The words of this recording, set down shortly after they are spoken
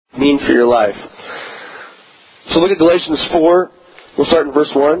mean for your life. So look at Galatians 4. We'll start in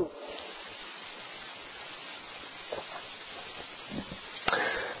verse 1.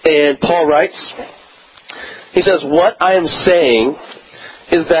 And Paul writes, he says, "What I am saying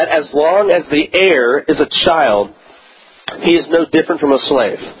is that as long as the heir is a child, he is no different from a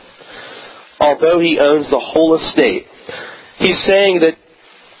slave, although he owns the whole estate." He's saying that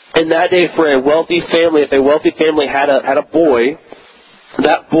in that day for a wealthy family, if a wealthy family had a boy,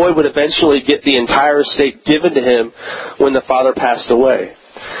 that boy would eventually get the entire estate given to him when the father passed away.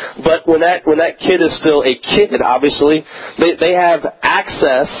 But when that kid is still a kid, obviously, they have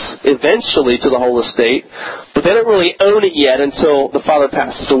access eventually to the whole estate, but they don't really own it yet until the father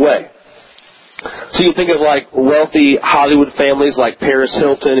passes away. So you think of like wealthy Hollywood families like Paris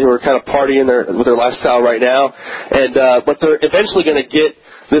Hilton, who are kind of partying with their lifestyle right now, but they're eventually going to get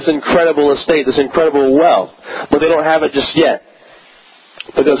this incredible estate, this incredible wealth, but they don't have it just yet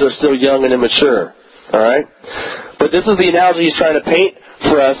because they're still young and immature. All right? But this is the analogy he's trying to paint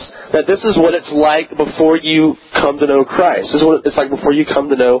for us, that this is what it's like before you come to know Christ. This is what it's like before you come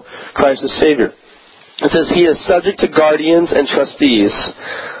to know Christ as Savior. It says, "He is subject to guardians and trustees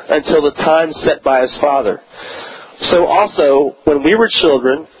until the time set by his Father." So also, when we were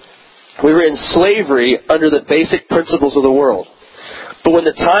children, we were in slavery under the basic principles of the world. But when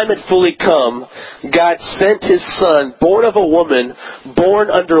the time had fully come, God sent His Son, born of a woman, born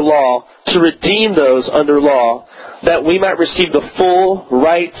under law, to redeem those under law, that we might receive the full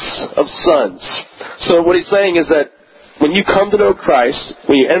rights of sons. So what He's saying is that when you come to know Christ,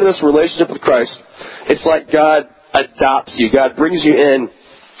 when you enter this relationship with Christ, it's like God adopts you. God brings you in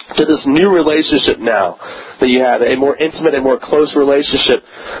to this new relationship now that you have, a more intimate and more close relationship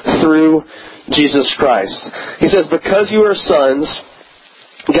through Jesus Christ. He says, "Because you are sons,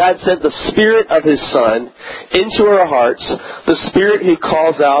 God sent the Spirit of His Son into our hearts, the Spirit who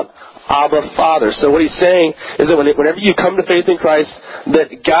calls out, Abba, Father." So what he's saying is that whenever you come to faith in Christ,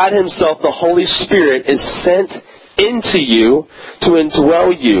 that God Himself, the Holy Spirit, is sent into you to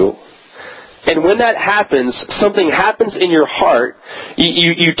indwell you. And when that happens, something happens in your heart.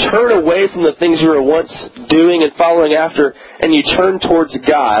 You turn away from the things you were once doing and following after, and you turn towards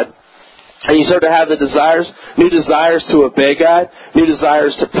God. And you start to have new desires to obey God, new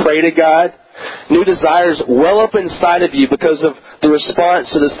desires to pray to God, new desires well up inside of you because of the response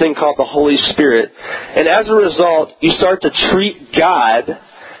to this thing called the Holy Spirit. And as a result, you start to treat God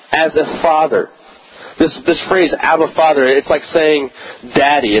as a father. This phrase, Abba, Father, it's like saying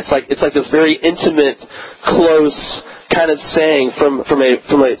daddy. It's like this very intimate, close kind of saying from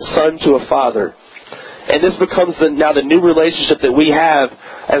a son to a father. And this becomes now the new relationship that we have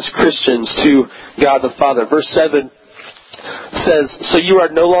as Christians to God the Father. Verse 7 says, "So you are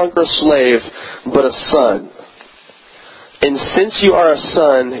no longer a slave, but a son. And since you are a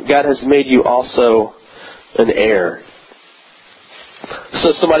son, God has made you also an heir."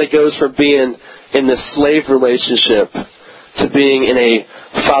 So somebody goes from being in this slave relationship to being in a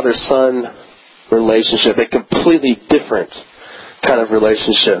father-son relationship, a completely different kind of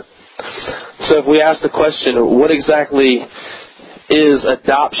relationship. So if we ask the question, what exactly is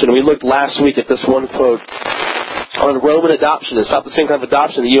adoption? We looked last week at this one quote on Roman adoption. It's not the same kind of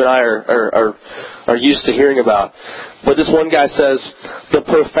adoption that you and I are used to hearing about. But this one guy says, "The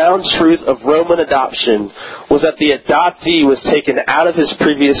profound truth of Roman adoption was that the adoptee was taken out of his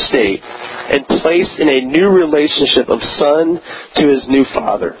previous state and placed in a new relationship of son to his new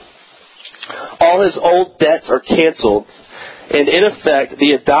father. All his old debts are canceled, and in effect,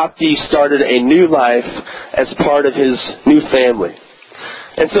 the adoptee started a new life as part of his new family."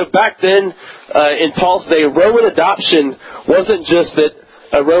 And so back then, in Paul's day, Roman adoption wasn't just that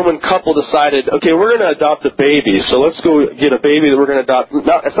a Roman couple decided, okay, we're going to adopt a baby, so let's go get a baby that we're going to adopt.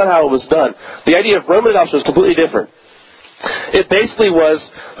 No, that's not how it was done. The idea of Roman adoption was completely different. It basically was,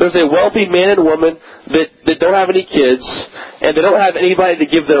 there's a wealthy man and woman that don't have any kids, and they don't have anybody to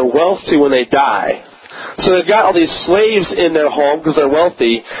give their wealth to when they die. So they've got all these slaves in their home because they're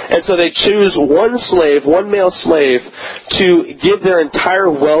wealthy, and so they choose one male slave, to give their entire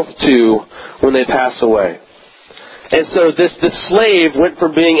wealth to when they pass away. And so this slave went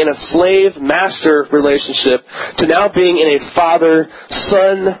from being in a slave-master relationship to now being in a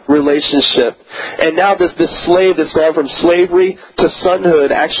father-son relationship. And now this slave that's gone from slavery to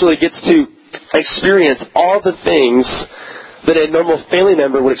sonhood actually gets to experience all the things that a normal family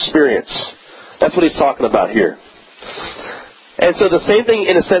member would experience. That's what he's talking about here. And so the same thing,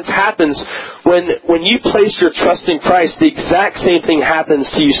 in a sense, happens when you place your trust in Christ. The exact same thing happens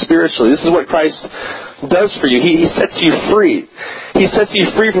to you spiritually. This is what Christ does for you. He sets you free. He sets you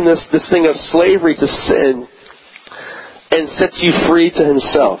free from this thing of slavery to sin. and sets you free to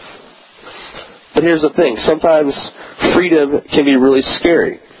himself. But here's the thing. Sometimes freedom can be really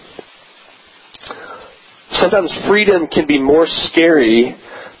scary. Sometimes freedom can be more scary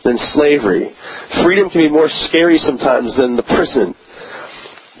than slavery. Freedom can be more scary sometimes than the prison.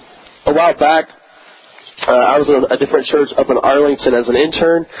 A while back, I was in a different church up in Arlington as an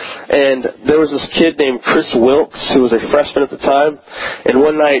intern, and there was this kid named Chris Wilkes who was a freshman at the time. And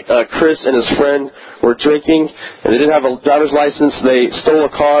one night, Chris and his friend were drinking, and they didn't have a driver's license. They stole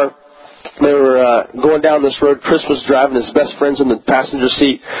a car. They were going down this road. Chris was driving. His best friend's in the passenger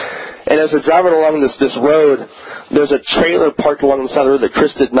seat. And as they're driving along this road, there's a trailer parked along the side of the road that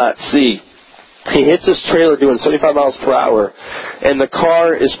Chris did not see. He hits this trailer doing 75 miles per hour, and the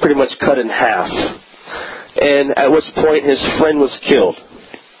car is pretty much cut in half. And at which point his friend was killed.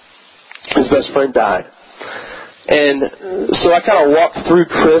 His best friend died. And so I kind of walked through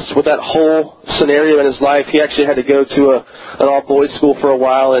Chris with that whole scenario in his life. He actually had to go to an all-boys school for a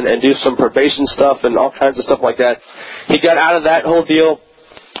while and do some probation stuff and all kinds of stuff like that. He got out of that whole deal.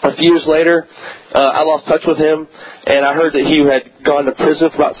 A few years later, I lost touch with him, and I heard that he had gone to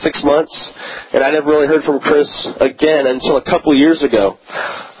prison for about 6 months, and I never really heard from Chris again until a couple years ago.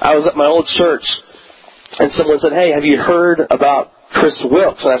 I was at my old church, and someone said, "Hey, have you heard about Chris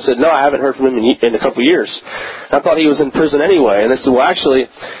Wilkes?" And I said, "No, I haven't heard from him in a couple years." And I thought he was in prison anyway. And they said, "Well, actually,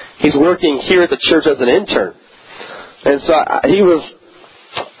 he's working here at the church as an intern." And so he was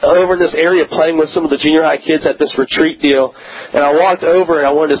over in this area playing with some of the junior high kids at this retreat deal. And I walked over and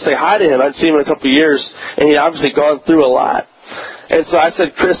I wanted to say hi to him. I'd seen him in a couple of years, and he'd obviously gone through a lot. And so I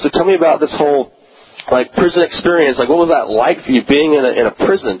said, "Chris, so tell me about this whole prison experience. What was that like for you being in a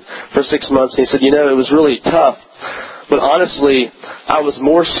prison for 6 months?" And he said, "It was really tough. But honestly, I was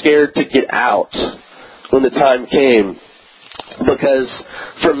more scared to get out when the time came. Because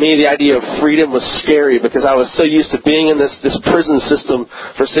for me, the idea of freedom was scary because I was so used to being in this prison system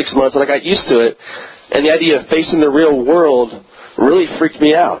for 6 months and I got used to it. And the idea of facing the real world really freaked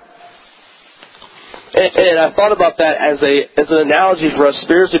me out." And I thought about that as an analogy for us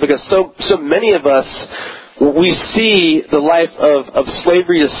spiritually, because so many of us, we see the life of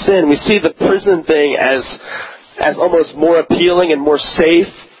slavery to sin. We see the prison thing as almost more appealing and more safe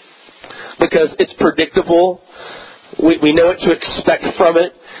because it's predictable. We know what to expect from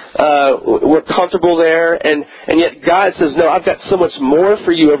it. We're comfortable there. And yet God says, "No, I've got so much more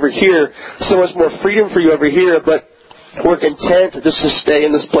for you over here, so much more freedom for you over here, but we're content just to stay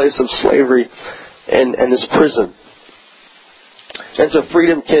in this place of slavery and this prison." And so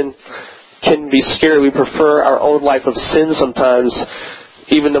freedom can be scary. We prefer our own life of sin sometimes,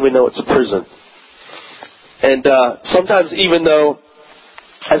 even though we know it's a prison. And sometimes even though,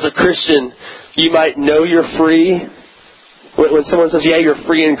 as a Christian, you might know you're free. When someone says, "Yeah, you're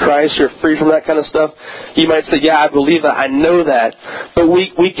free in Christ, you're free from that kind of stuff," you might say, "Yeah, I believe that, I know that." But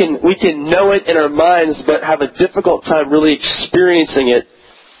we can know it in our minds, but have a difficult time really experiencing it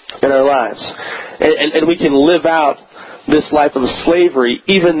in our lives. And we can live out this life of slavery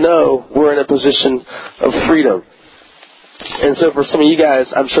even though we're in a position of freedom. And so for some of you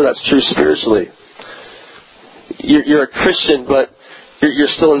guys, I'm sure that's true spiritually. You're a Christian, but you're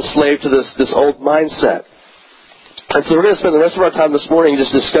still enslaved to this old mindset. And so we're going to spend the rest of our time this morning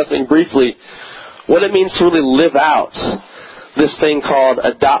just discussing briefly what it means to really live out this thing called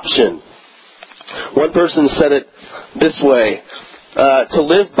adoption. One person said it this way: to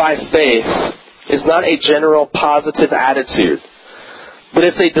live by faith is not a general positive attitude, but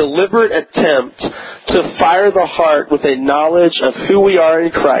it's a deliberate attempt to fire the heart with a knowledge of who we are in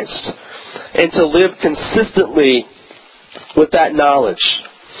Christ and to live consistently with that knowledge.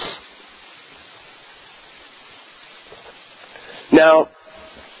 Now,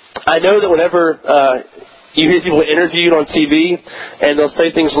 I know that whenever you hear people interviewed on TV, and they'll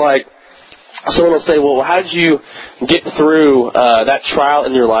say things like, someone will say, "Well, how did you get through that trial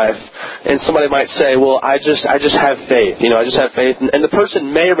in your life?" And somebody might say, "Well, I just have faith. I just have faith." And the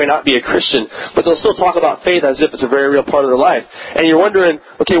person may or may not be a Christian, but they'll still talk about faith as if it's a very real part of their life. And you're wondering,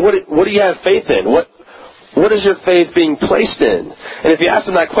 okay, what do you have faith in? What is your faith being placed in? And if you ask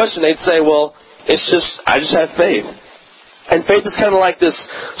them that question, they'd say, "Well, I just have faith." And faith is kind of like this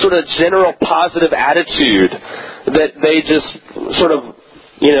sort of general positive attitude that they just sort of,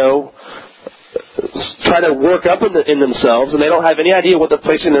 try to work up in themselves, and they don't have any idea what they're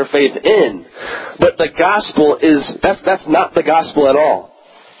placing their faith in. But the gospel that's not the gospel at all.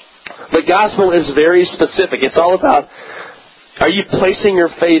 The gospel is very specific. It's all about, are you placing your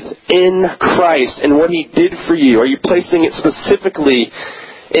faith in Christ and what He did for you? Are you placing it specifically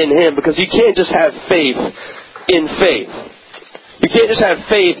in Him? Because you can't just have faith in faith. You can't just have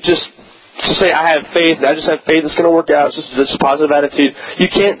faith just To say, I have faith, and I just have faith, it's going to work out, it's just a positive attitude. You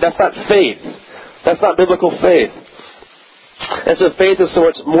can't, that's not faith. That's not biblical faith. And so faith is so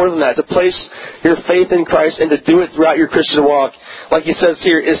much more than that. To place your faith in Christ and to do it throughout your Christian walk, like he says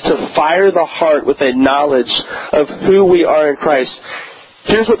here, is to fire the heart with a knowledge of who we are in Christ.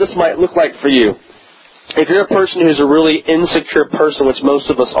 Here's what this might look like for you. If you're a person who's a really insecure person, which most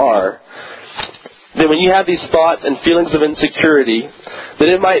of us are, then when you have these thoughts and feelings of insecurity, then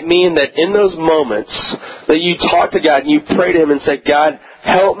it might mean that in those moments that you talk to God and you pray to Him and say, God,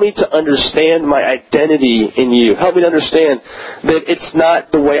 help me to understand my identity in you. Help me to understand that it's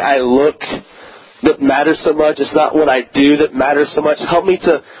not the way I look that matters so much. It's not what I do that matters so much. Help me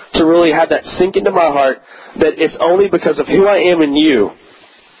to really have that sink into my heart that it's only because of who I am in you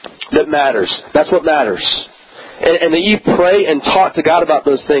that matters. That's what matters. And that you pray and talk to God about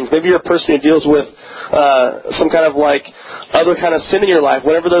those things. Maybe you're a person who deals with some kind of like other kind of sin in your life.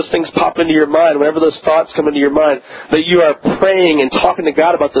 Whenever those things pop into your mind, whenever those thoughts come into your mind, that you are praying and talking to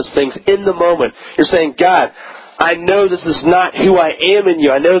God about those things in the moment. You're saying, God, I know this is not who I am in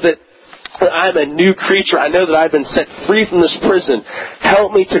you. I know that I'm a new creature. I know that I've been set free from this prison.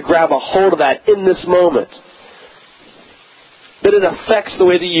 Help me to grab a hold of that in this moment. That it affects the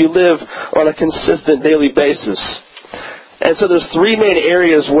way that you live on a consistent daily basis. And so there's three main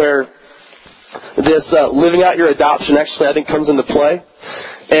areas where this living out your adoption actually, I think, comes into play.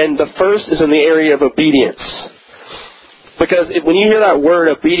 And the first is in the area of obedience. Because when you hear that word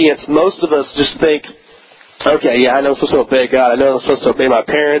obedience, most of us just think, okay, yeah, I know I'm supposed to obey God. I know I'm supposed to obey my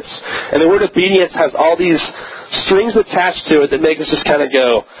parents. And the word obedience has all these strings attached to it that make us just kind of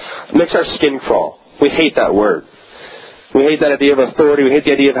go, makes our skin crawl. We hate that word. We hate that idea of authority. We hate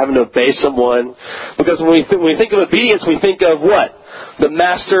the idea of having to obey someone. Because when we think of obedience, we think of what? The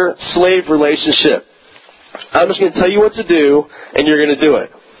master-slave relationship. I'm just going to tell you what to do, and you're going to do it.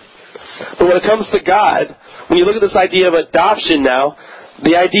 But when it comes to God, when you look at this idea of adoption now,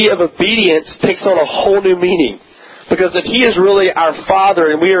 the idea of obedience takes on a whole new meaning. Because if He is really our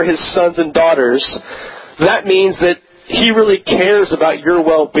Father and we are His sons and daughters, that means that He really cares about your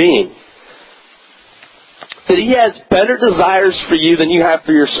well-being. That He has better desires for you than you have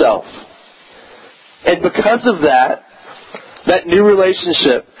for yourself. And because of that new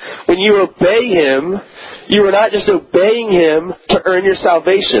relationship, when you obey Him, you are not just obeying Him to earn your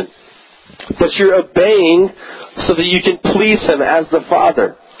salvation, but you're obeying so that you can please Him as the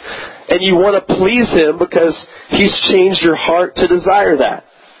Father. And you want to please Him because He's changed your heart to desire that.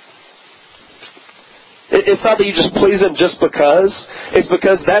 It's not that you just please Him just because. It's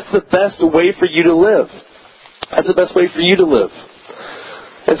because that's the best way for you to live. That's the best way for you to live.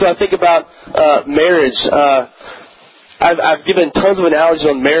 And so I think about marriage. I've given tons of analogies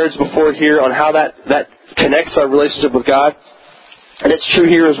on marriage before here on how that connects our relationship with God. And it's true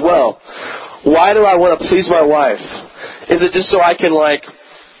here as well. Why do I want to please my wife? Is it just so I can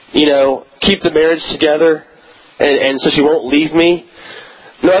keep the marriage together and so she won't leave me?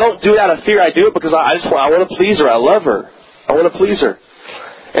 No, I don't do it out of fear. I do it because I want to please her. I love her. I want to please her.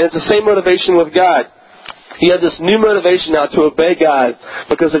 And it's the same motivation with God. You have this new motivation now to obey God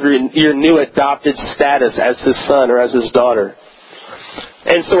because of your new adopted status as His son or as His daughter.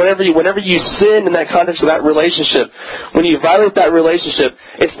 And so whenever you sin in that context of that relationship, when you violate that relationship,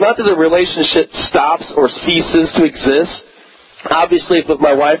 it's not that the relationship stops or ceases to exist. Obviously, with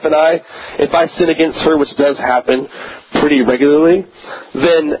my wife and I, if I sin against her, which does happen pretty regularly,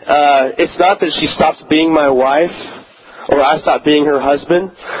 then it's not that she stops being my wife or I stop being her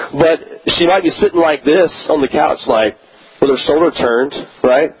husband, but she might be sitting like this on the couch, like with her shoulder turned,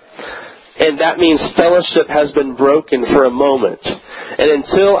 right? And that means fellowship has been broken for a moment. And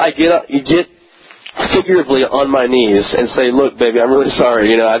until I get figuratively on my knees and say, look, baby, I'm really sorry,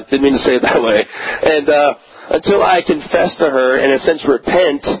 I didn't mean to say it that way. And until I confess to her and in a sense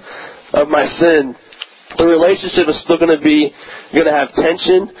repent of my sin, the relationship is still going to have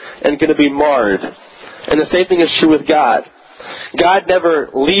tension and going to be marred. And the same thing is true with God. God never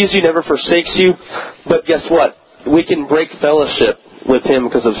leaves you, never forsakes you. But guess what? We can break fellowship with Him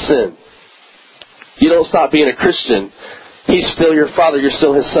because of sin. You don't stop being a Christian. He's still your Father. You're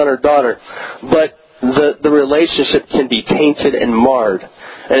still His son or daughter. But the relationship can be tainted and marred.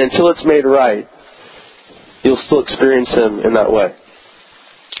 And until it's made right, you'll still experience Him in that way.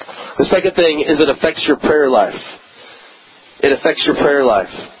 The second thing is it affects your prayer life. It affects your prayer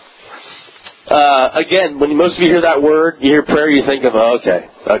life. Again, when most of you hear that word, you hear prayer, you think of, okay,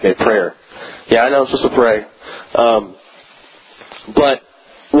 prayer. Yeah, I know I'm supposed to pray. But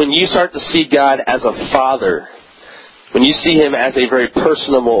when you start to see God as a Father, when you see Him as a very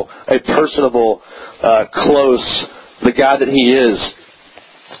personable, close, the God that He is,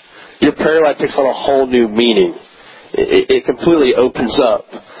 your prayer life takes on a whole new meaning. It completely opens up.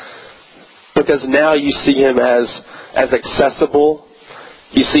 Because now you see Him as accessible.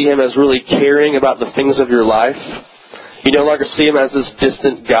 You see Him as really caring about the things of your life. You no longer see Him as this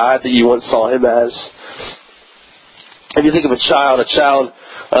distant God that you once saw Him as. If you think of a child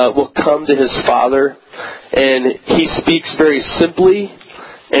will come to his father, and he speaks very simply,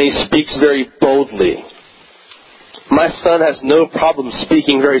 and he speaks very boldly. My son has no problem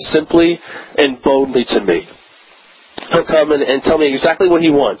speaking very simply and boldly to me. He'll come and tell me exactly what he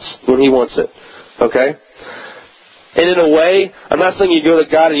wants, when he wants it. Okay? And in a way, I'm not saying you go to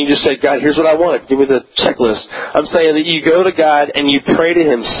God and you just say, God, here's what I want. Give me the checklist. I'm saying that you go to God and you pray to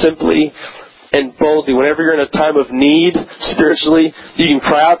Him simply and boldly. Whenever you're in a time of need spiritually, you can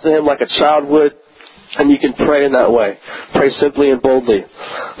cry out to Him like a child would, and you can pray in that way. Pray simply and boldly.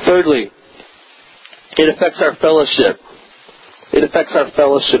 Thirdly, it affects our fellowship. It affects our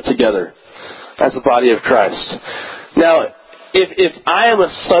fellowship together as the body of Christ. Now, if I am a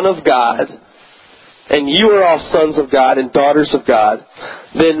son of God, and you are all sons of God and daughters of God,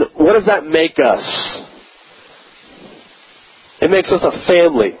 then what does that make us? It makes us a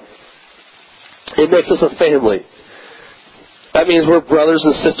family. It makes us a family. That means we're brothers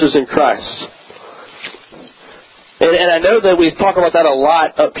and sisters in Christ. And I know that we talk about that a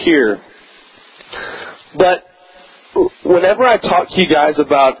lot up here. But whenever I talk to you guys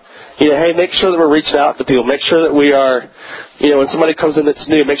about, hey, make sure that we're reaching out to people. Make sure that we are, when somebody comes in that's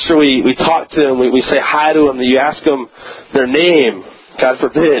new, make sure we talk to them. We say hi to them. That you ask them their name. God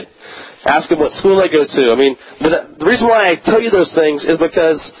forbid. Ask them what school they go to. But the reason why I tell you those things is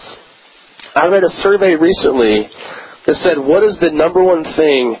because I read a survey recently that said, what is the number one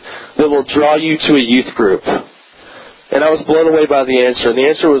thing that will draw you to a youth group? And I was blown away by the answer. And the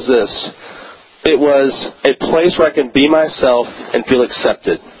answer was this. It was a place where I can be myself and feel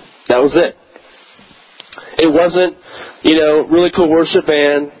accepted. That was it. It wasn't, really cool worship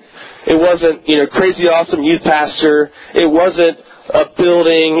band. It wasn't, crazy awesome youth pastor. It wasn't a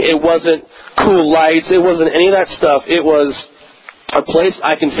building. It wasn't cool lights. It wasn't any of that stuff. It was a place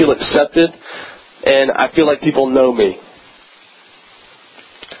I can feel accepted, and I feel like people know me.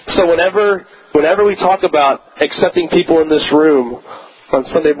 So whenever we talk about accepting people in this room on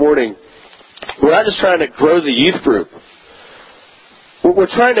Sunday morning, we're not just trying to grow the youth group.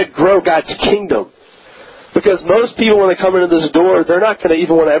 We're trying to grow God's kingdom. Because most people, when they come into this door, they're not going to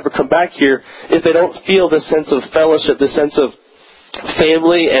even want to ever come back here if they don't feel this sense of fellowship, this sense of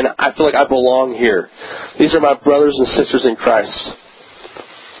family, and I feel like I belong here. These are my brothers and sisters in Christ.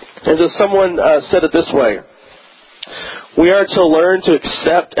 And so someone said it this way. We are to learn to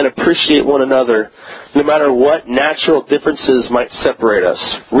accept and appreciate one another, no matter what natural differences might separate us.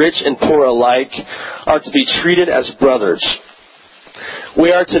 Rich and poor alike are to be treated as brothers.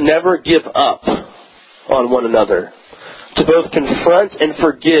 We are to never give up on one another, to both confront and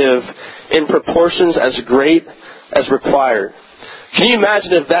forgive in proportions as great as required. Can you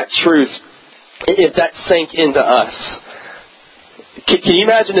imagine if that truth, if that sank into us? Can you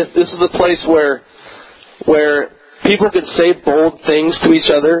imagine if this is a place where people could say bold things to each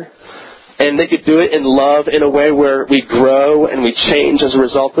other, and they could do it in love in a way where we grow and we change as a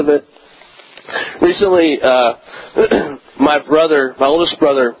result of it? Recently, my oldest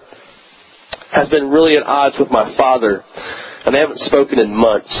brother, has been really at odds with my father, and they haven't spoken in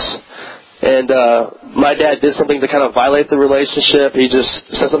months. And my dad did something to kind of violate the relationship. He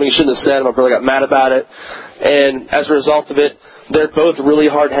just said something he shouldn't have said, and my brother got mad about it. And as a result of it, they're both really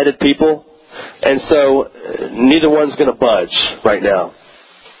hard-headed people, and so neither one's going to budge right now.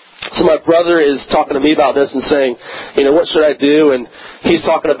 So my brother is talking to me about this and saying, what should I do? And he's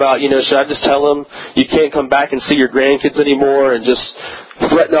talking about, should I just tell him you can't come back and see your grandkids anymore and just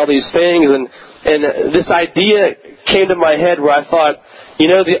threaten all these things? And this idea came to my head where I thought,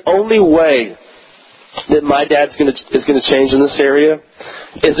 the only way that my dad is going to change in this area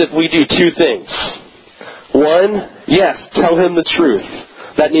is if we do two things. One, yes, tell him the truth.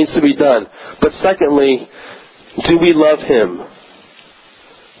 That needs to be done. But secondly, do we love him?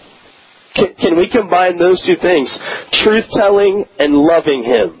 Can we combine those two things? Truth-telling and loving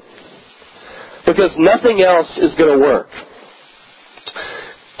him. Because nothing else is going to work.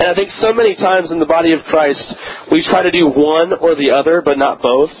 And I think so many times in the body of Christ, we try to do one or the other, but not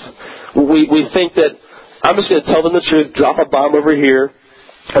both. We think that I'm just going to tell them the truth, drop a bomb over here,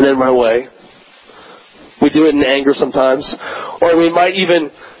 and then run away. We do it in anger sometimes. Or we might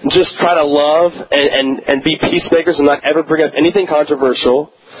even just try to love and be peacemakers and not ever bring up anything controversial,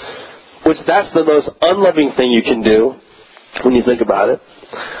 which that's the most unloving thing you can do when you think about it.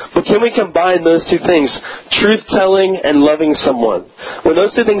 But can we combine those two things, truth-telling and loving someone? When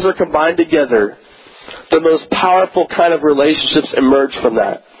those two things are combined together, the most powerful kind of relationships emerge from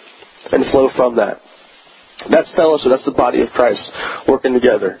that and flow from that. That's fellowship. That's the body of Christ working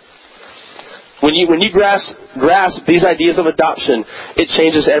together. When you grasp these ideas of adoption, it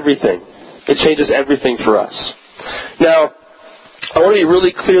changes everything. It changes everything for us. Now, I want to be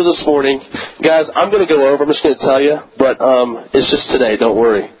really clear this morning. Guys, I'm going to go over. I'm just going to tell you. But it's just today. Don't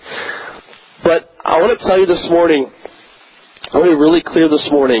worry. But I want to tell you this morning, I want to be really clear this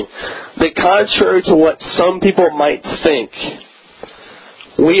morning, that contrary to what some people might think,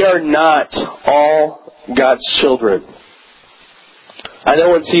 we are not all God's children. I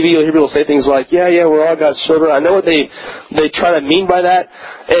know on TV you'll hear people say things like, yeah, we're all God's children. I know what they try to mean by that.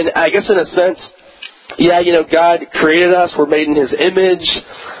 And I guess in a sense, yeah, God created us. We're made in His image.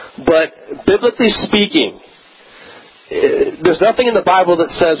 But biblically speaking, there's nothing in the Bible that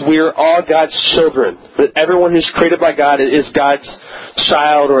says we are all God's children. That everyone who's created by God is God's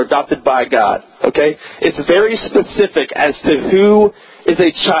child or adopted by God. Okay? It's very specific as to who is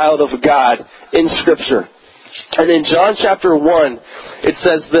a child of God in Scripture. And in John chapter 1, it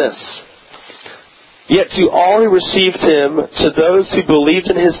says this, "Yet to all who received Him, to those who believed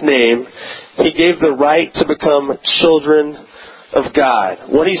in His name, He gave the right to become children of God."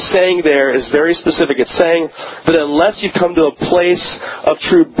 What He's saying there is very specific. It's saying that unless you come to a place of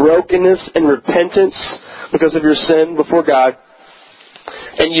true brokenness and repentance because of your sin before God,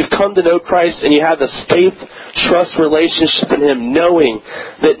 and you've come to know Christ and you have this faith, trust relationship in Him, knowing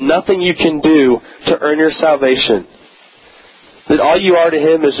that nothing you can do to earn your salvation, that all you are to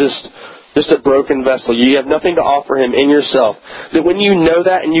Him is just a broken vessel. You have nothing to offer Him in yourself. That when you know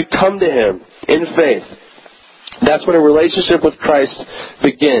that and you come to Him in faith, that's when a relationship with Christ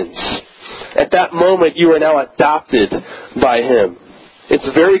begins. At that moment, you are now adopted by Him. It's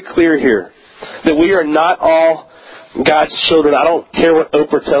very clear here that we are not all God's children. I don't care what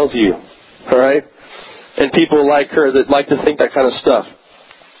Oprah tells you, all right? And people like her that like to think that kind of stuff.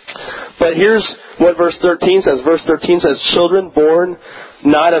 But here's what verse 13 says. Verse 13 says, "Children born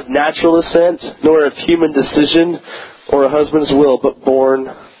not of natural descent, nor of human decision or a husband's will, but born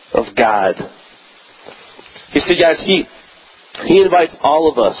of God." You see, guys, He invites all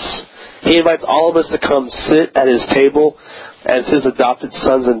of us. He invites all of us to come sit at His table as His adopted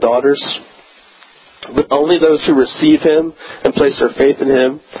sons and daughters. But only those who receive Him and place their faith in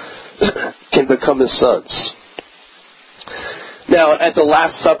Him can become His sons. Now, at the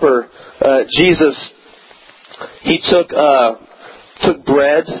Last Supper, Jesus, He took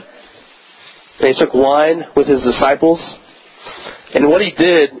bread and He took wine with His disciples. And what He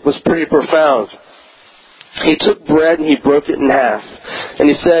did was pretty profound. He took bread and He broke it in half. And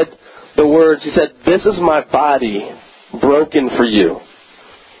He said the words, He said, "This is my body broken for you."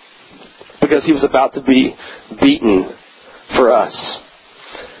 Because He was about to be beaten for us.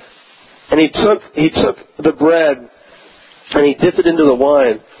 And He took the bread and He dipped it into the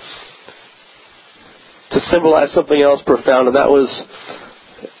wine to symbolize something else profound, and that was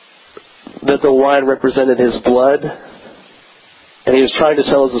that the wine represented His blood. And He was trying to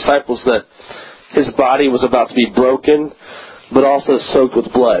tell His disciples that His body was about to be broken, but also soaked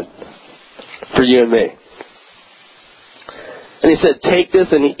with blood for you and me. And He said, "Take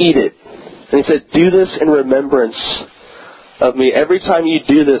this and eat it." And He said, "Do this in remembrance of me." Every time you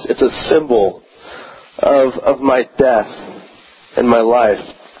do this, it's a symbol of my death and my life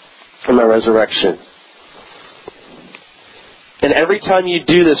and my resurrection. And every time you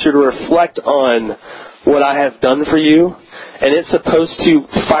do this, you're to reflect on what I have done for you. And it's supposed to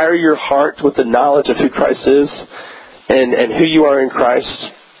fire your heart with the knowledge of who Christ is and who you are in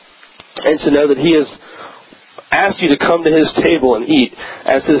Christ. And to know that He has asked you to come to His table and eat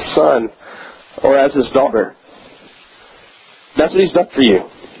as His son or as His daughter. That's what He's done for you.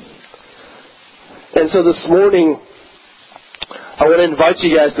 And so this morning, I want to invite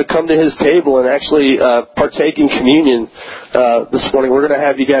you guys to come to His table and actually partake in communion this morning. We're going to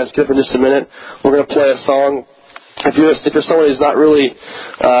have you guys get up in just a minute. We're going to play a song. If you're someone who's not really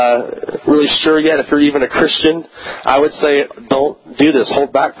sure yet, if you're even a Christian, I would say don't do this.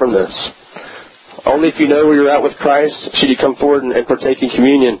 Hold back from this. Only if you know where you're at with Christ should you come forward and partake in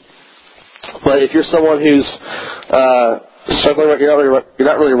communion. But if you're someone who's struggling, you're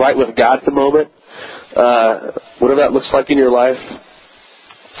not really right with God at the moment, whatever that looks like in your life,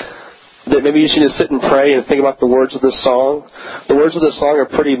 that maybe you should just sit and pray and think about the words of this song. The words of this song are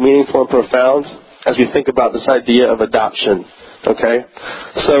pretty meaningful and profound as we think about this idea of adoption. Okay?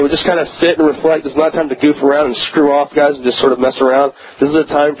 So just kind of sit and reflect. It's not time to goof around and screw off, guys, and just sort of mess around. This is a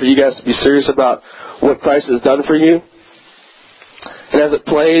time for you guys to be serious about what Christ has done for you. And as it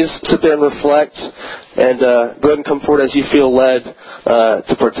plays, sit there and reflect, and go ahead and come forward as you feel led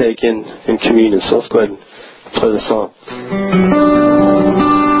to partake in communion. So let's go ahead and play the song.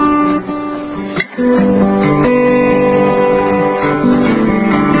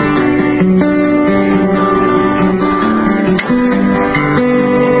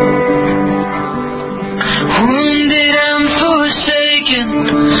 Wounded and forsaken,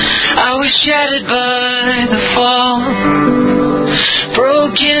 I was shattered by the fall.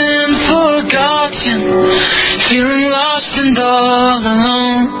 Broken and forgotten, feeling lost and all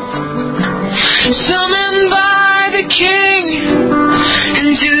alone. Summoned by the King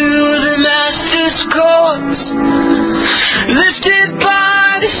into the Master's courts, lifted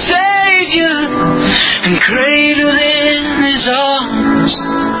by the Savior and cradled in His arms.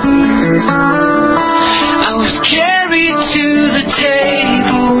 I was carried to the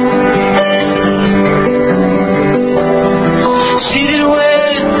table, seated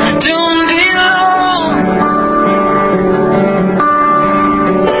where I don't belong,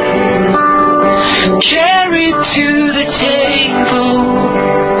 carried to the table,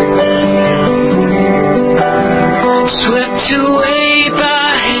 swept away by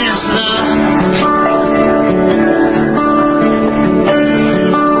His love.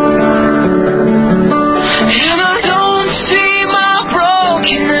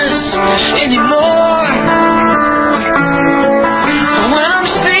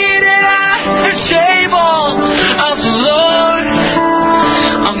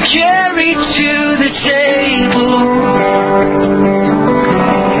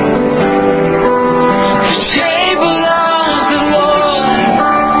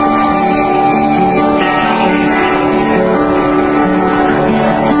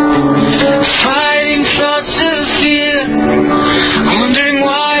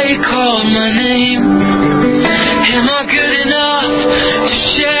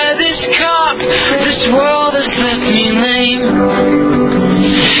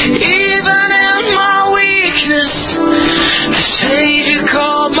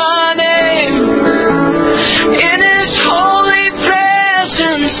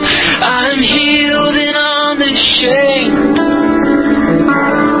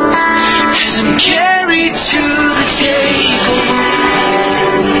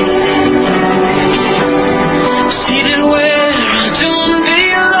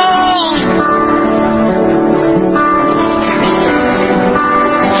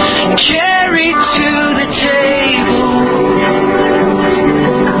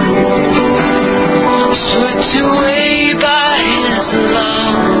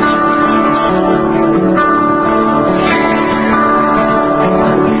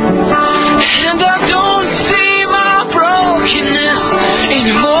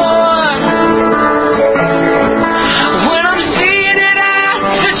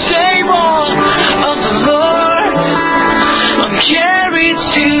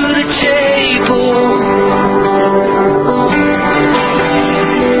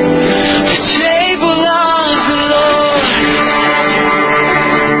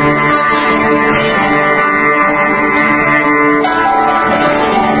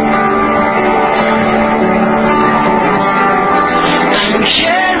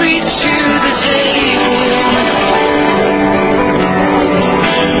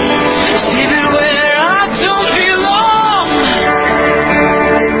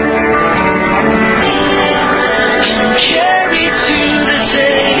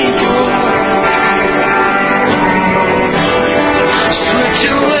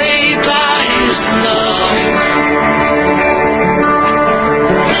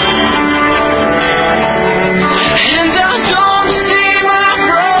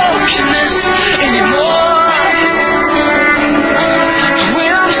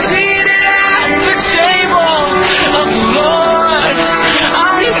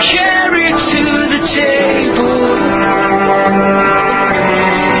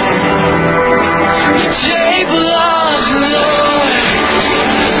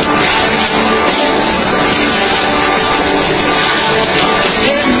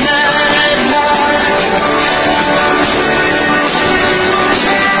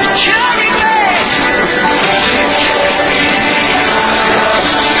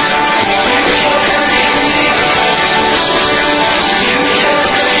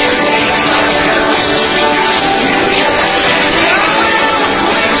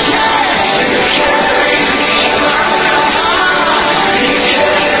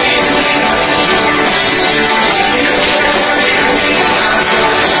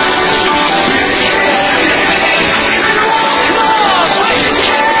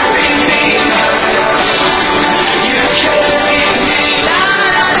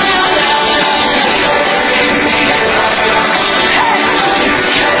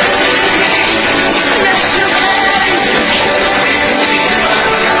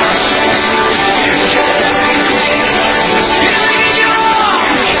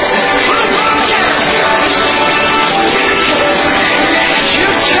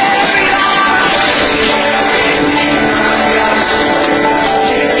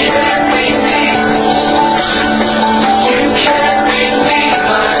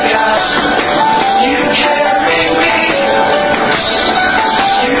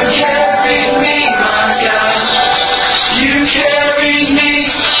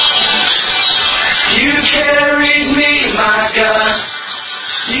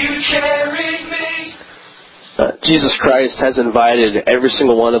 Jesus Christ has invited every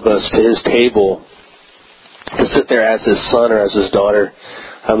single one of us to His table to sit there as His son or as His daughter.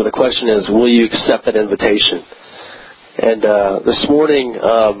 But the question is, will you accept that invitation? And this morning,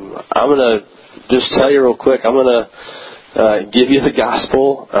 I'm going to just tell you real quick, I'm going to give you the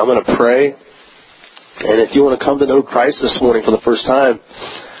gospel. I'm going to pray. And if you want to come to know Christ this morning for the first time,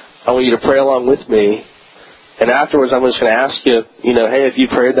 I want you to pray along with me. And afterwards, I'm just going to ask you, hey, if you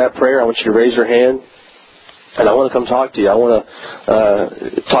prayed that prayer, I want you to raise your hand. And I want to come talk to you. I want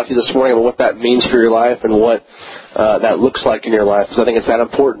to talk to you this morning about what that means for your life and what that looks like in your life, because I think it's that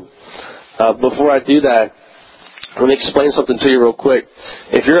important. Before I do that, let me explain something to you real quick.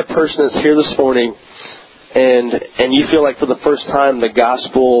 If you're a person that's here this morning and you feel like for the first time the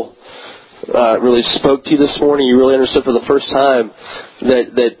gospel really spoke to you this morning, you really understood for the first time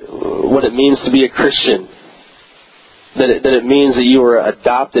that what it means to be a Christian, that it means that you are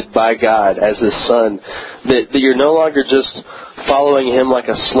adopted by God as His son, that you're no longer just following Him like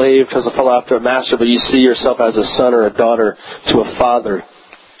a slave because I follow after a master, but you see yourself as a son or a daughter to a father.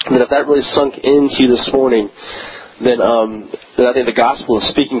 And that if that really sunk into you this morning, then I think the gospel is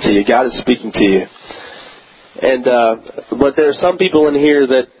speaking to you. God is speaking to you. And but there are some people in here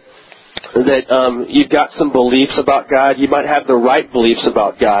that you've got some beliefs about God. You might have the right beliefs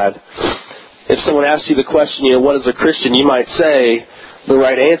about God. If someone asks you the question, what is a Christian, you might say the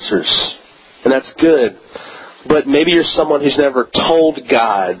right answers. And that's good. But maybe you're someone who's never told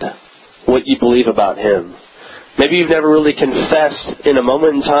God what you believe about Him. Maybe you've never really confessed in a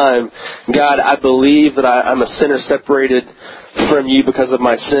moment in time, God, I believe that I'm a sinner separated from you because of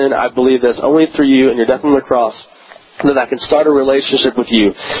my sin. I believe that's only through you and your death on the cross that I can start a relationship with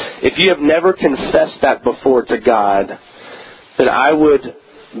you. If you have never confessed that before to God, then I would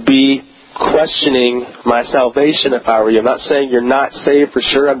be questioning my salvation if I were you. I'm not saying you're not saved for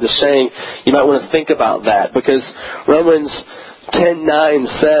sure. I'm just saying you might want to think about that, because Romans 10:9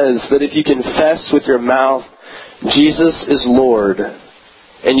 says that if you confess with your mouth Jesus is Lord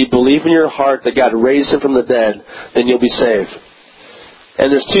and you believe in your heart that God raised Him from the dead, then you'll be saved.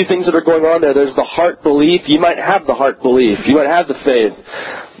 And there's two things that are going on there. There's the heart belief. You might have the heart belief. You might have the faith.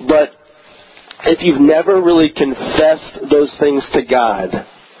 But if you've never really confessed those things to God,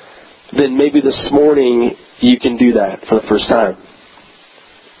 then maybe this morning you can do that for the first time.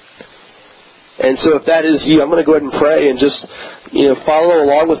 And so if that is you, I'm going to go ahead and pray and just, follow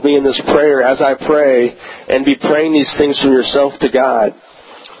along with me in this prayer as I pray and be praying these things from yourself to God.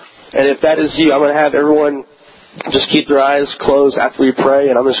 And if that is you, I'm going to have everyone just keep their eyes closed after we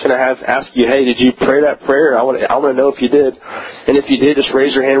pray, and I'm just going to ask you, hey, did you pray that prayer? I want to know if you did. And if you did, just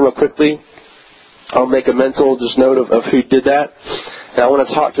raise your hand real quickly. I'll make a mental just note of who did that. And I want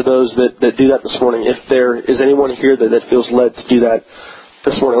to talk to those that do that this morning. If there is anyone here that feels led to do that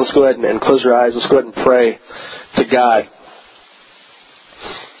this morning, let's go ahead and close your eyes. Let's go ahead and pray to God.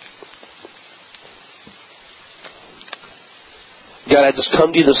 God, I just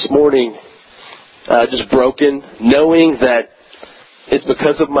come to you this morning just broken, knowing that it's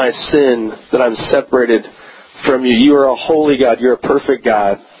because of my sin that I'm separated from you. You are a holy God. You're a perfect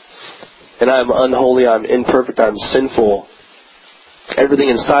God. And I'm unholy. I'm imperfect. I'm sinful. Everything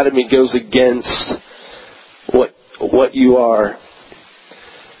inside of me goes against what you are.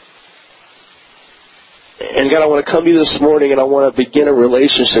 And God, I want to come to you this morning and I want to begin a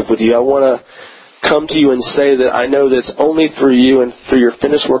relationship with you. I want to come to you and say that I know that it's only through you and through your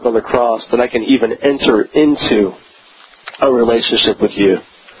finished work on the cross that I can even enter into a relationship with you.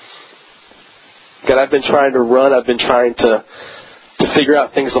 God, I've been trying to run. I've been trying to figure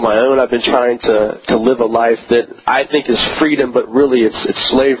out things on my own. I've been trying to live a life that I think is freedom, but really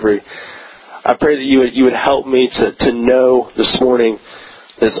it's slavery. I pray that you would help me to know this morning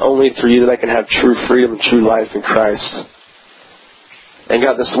that it's only through you that I can have true freedom and true life in Christ. And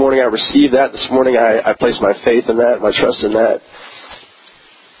God, this morning I receive that. This morning I place my faith in that, my trust in that.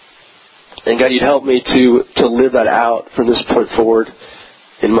 And God, you'd help me to live that out from this point forward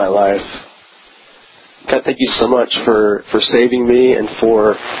in my life. God, thank you so much for saving me and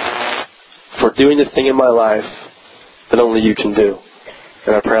for doing the thing in my life that only you can do.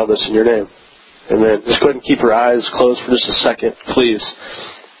 And I pray all this in your name. Amen. Just go ahead and keep your eyes closed for just a second, please.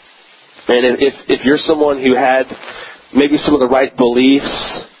 And if you're someone who had maybe some of the right beliefs,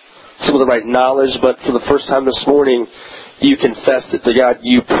 some of the right knowledge, but for the first time this morning, you confessed it to God.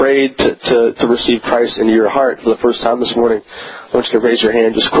 You prayed to receive Christ into your heart for the first time this morning. I want you to raise your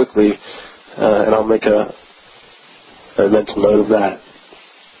hand just quickly, and I'll make a mental note of that.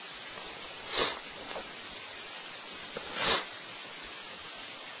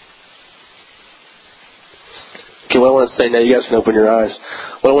 Okay, what I want to say now, you guys can open your eyes.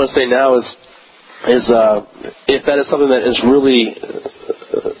 What I want to say now is is if that is something that is really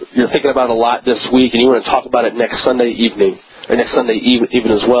you're thinking about a lot this week, and you want to talk about it next Sunday evening, or next Sunday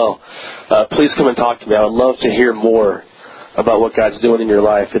even as well, please come and talk to me. I would love to hear more about what God's doing in your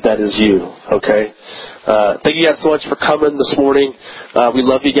life, if that is you, okay? Thank you guys so much for coming this morning. We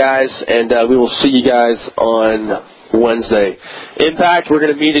love you guys, and we will see you guys on Wednesday. Impact, we're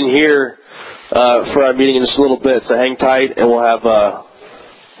going to meet in here for our meeting in just a little bit, so hang tight, and we'll have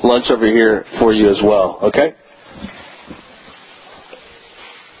lunch over here for you as well, okay?